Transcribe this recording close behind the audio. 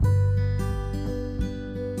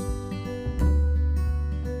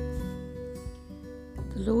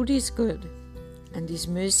Lord is good, and His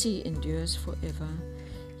mercy endures forever.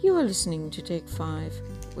 You are listening to Take 5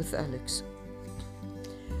 with Alex.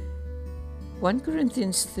 1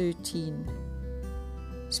 Corinthians 13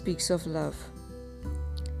 speaks of love.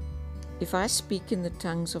 If I speak in the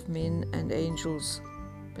tongues of men and angels,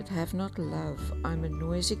 but have not love, I am a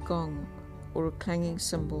noisy gong or a clanging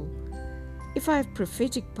cymbal. If I have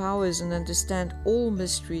prophetic powers and understand all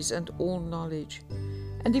mysteries and all knowledge,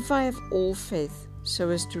 and if I have all faith so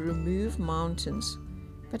as to remove mountains,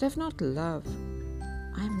 but have not love,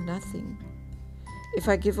 I am nothing. If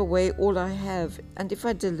I give away all I have, and if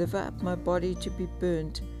I deliver up my body to be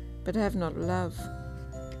burnt, but have not love,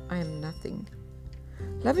 I am nothing.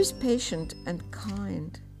 Love is patient and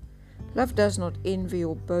kind. Love does not envy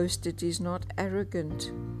or boast. It is not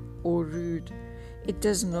arrogant or rude. It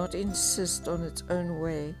does not insist on its own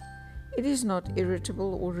way. It is not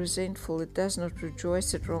irritable or resentful. It does not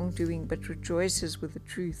rejoice at wrongdoing, but rejoices with the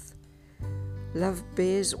truth. Love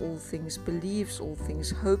bears all things, believes all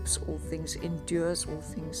things, hopes all things, endures all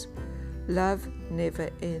things. Love never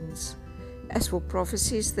ends. As for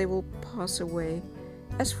prophecies, they will pass away.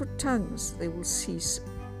 As for tongues, they will cease.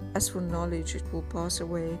 As for knowledge, it will pass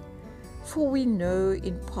away. For we know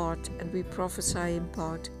in part, and we prophesy in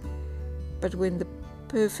part. But when the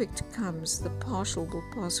perfect comes, the partial will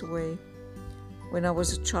pass away. When I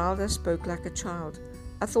was a child, I spoke like a child.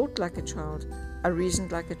 I thought like a child. I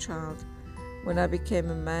reasoned like a child. When I became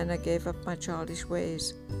a man, I gave up my childish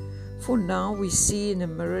ways. For now we see in a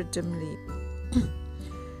mirror dimly,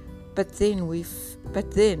 but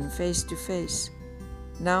then face to face.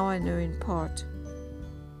 Now I know in part.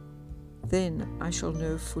 Then I shall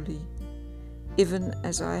know fully, even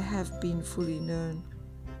as I have been fully known.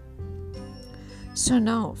 So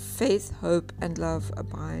now faith, hope, and love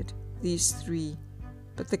abide, these three,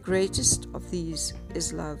 but the greatest of these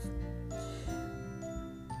is love.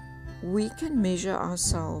 We can measure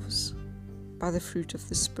ourselves by the fruit of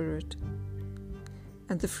the Spirit.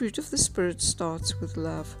 And the fruit of the Spirit starts with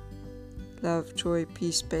love. Love, joy,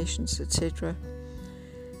 peace, patience, etc.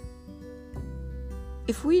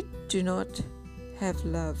 If we do not have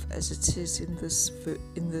love, as it says in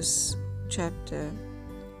this chapter,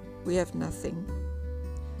 we have nothing.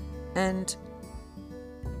 And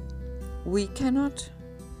we cannot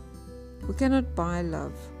buy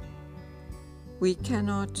love. We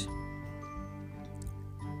cannot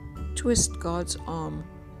twist God's arm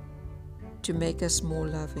to make us more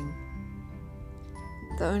loving.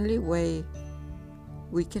 The only way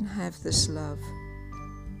we can have this love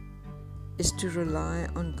is to rely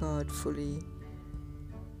on God fully,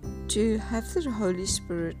 to have the Holy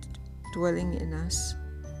Spirit dwelling in us,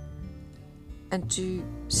 and to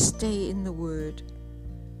stay in the Word,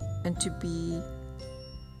 and to be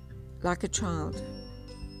like a child,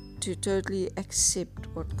 to totally accept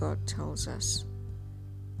what God tells us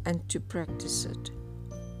and to practice it.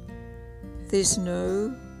 There's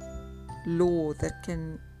no law that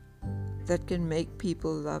can make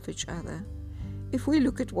people love each other. If we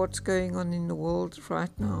look at what's going on in the world right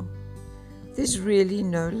now, there's really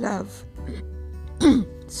no love.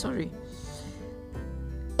 Sorry.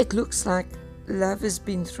 It looks like love has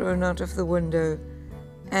been thrown out of the window,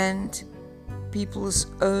 and people's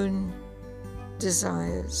own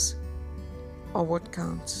desires are what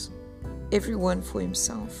counts. Everyone for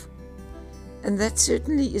himself. And that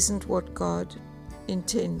certainly isn't what God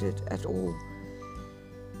intended at all.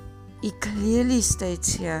 He clearly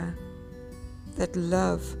states here that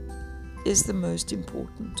love is the most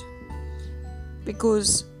important,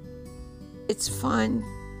 because it's fine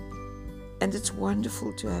and it's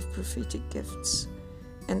wonderful to have prophetic gifts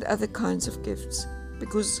and other kinds of gifts,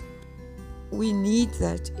 because we need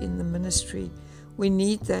that in the ministry. We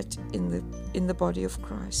need that in the body of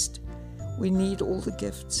Christ. We need all the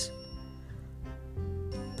gifts.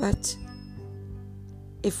 But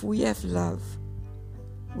if we have love,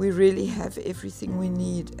 we really have everything we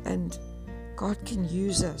need, and God can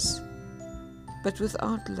use us. But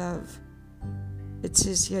without love, it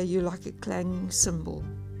says here, you're like a clanging cymbal.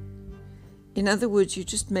 In other words, you're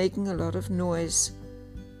just making a lot of noise,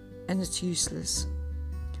 and it's useless.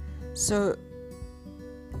 So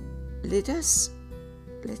let us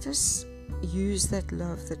use that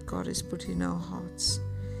love that God has put in our hearts.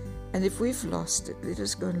 And if we've lost it, let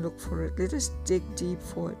us go and look for it. Let us dig deep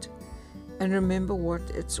for it and remember what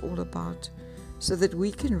it's all about, so that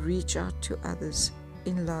we can reach out to others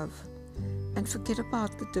in love and forget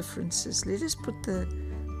about the differences. Let us put the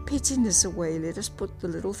pettiness away. Let us put the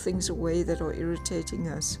little things away that are irritating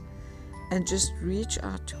us, and just reach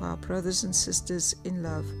out to our brothers and sisters in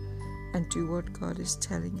love and do what God is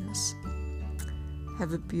telling us.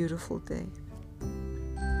 Have a beautiful day.